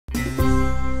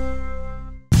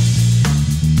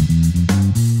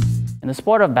the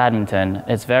sport of badminton,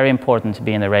 it's very important to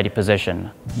be in the ready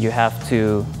position. You have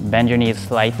to bend your knees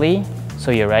slightly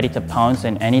so you're ready to pounce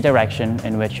in any direction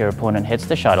in which your opponent hits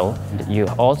the shuttle. You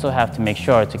also have to make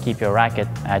sure to keep your racket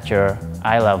at your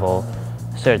eye level,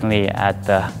 certainly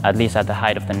at least at the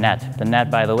height of the net. The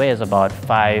net, by the way, is about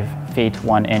 5 feet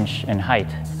 1 inch in height.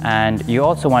 And you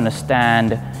also want to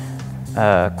stand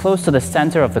close to the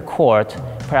center of the court,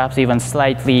 perhaps even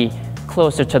slightly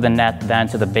closer to the net than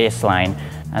to the baseline.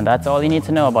 And that's all you need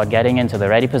to know about getting into the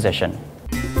ready position.